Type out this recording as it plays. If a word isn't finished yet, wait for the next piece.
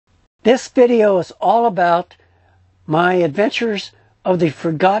This video is all about my adventures of the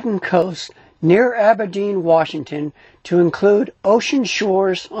Forgotten Coast near Aberdeen, Washington, to include ocean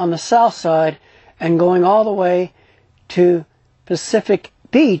shores on the south side and going all the way to Pacific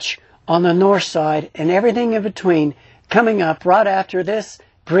Beach on the north side, and everything in between coming up right after this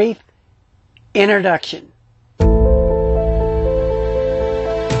brief introduction.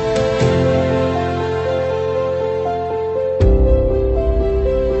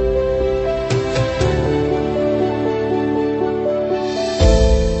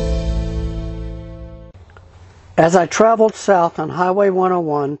 As I traveled south on Highway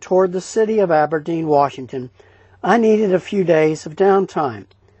 101 toward the city of Aberdeen, Washington, I needed a few days of downtime.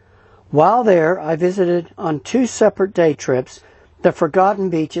 While there, I visited on two separate day trips the forgotten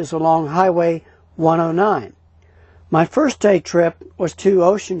beaches along Highway 109. My first day trip was to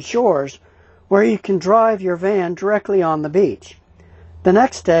Ocean Shores, where you can drive your van directly on the beach. The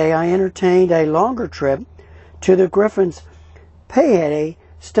next day, I entertained a longer trip to the Griffiths Priday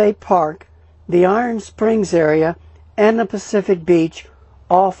State Park, the Iron Springs area, and the Pacific Beach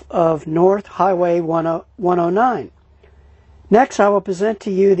off of North Highway 109. Next, I will present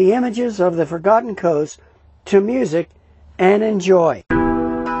to you the images of the Forgotten Coast to music and enjoy.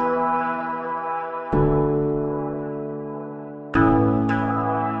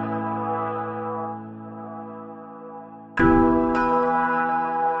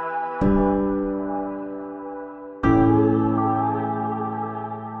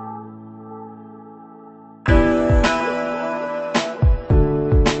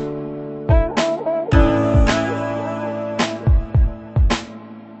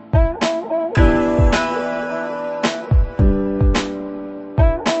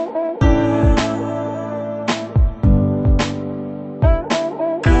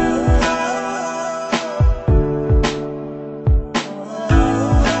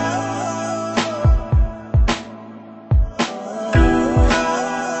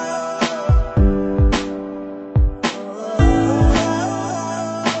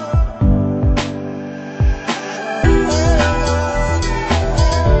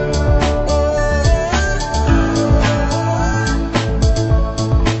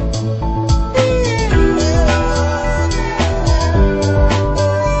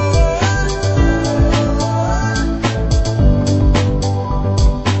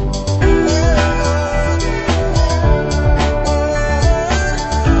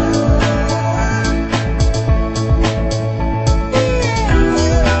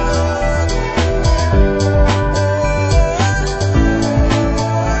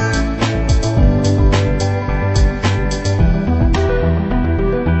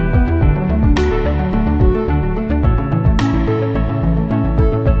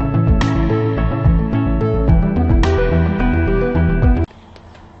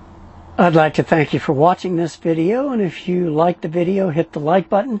 I'd like to thank you for watching this video, and if you like the video, hit the like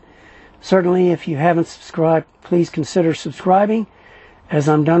button. Certainly, if you haven't subscribed, please consider subscribing. As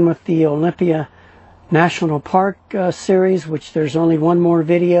I'm done with the Olympia National Park series, which there's only one more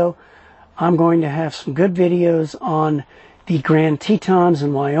video, I'm going to have some good videos on the Grand Tetons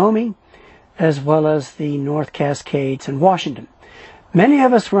in Wyoming, as well as the North Cascades in Washington. Many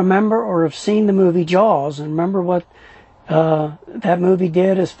of us remember or have seen the movie Jaws, and remember what that movie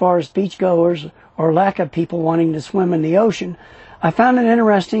did as far as beachgoers or lack of people wanting to swim in the ocean. I found it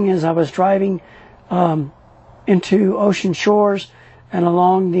interesting as I was driving into Ocean Shores and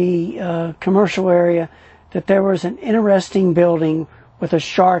along the commercial area that there was an interesting building with a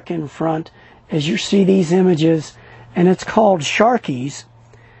shark in front, as you see these images, and it's called Sharky's.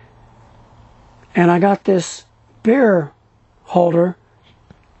 And I got this beer holder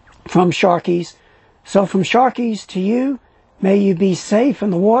from Sharky's. So from Sharky's to you, may you be safe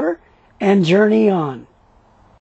in the water and journey on.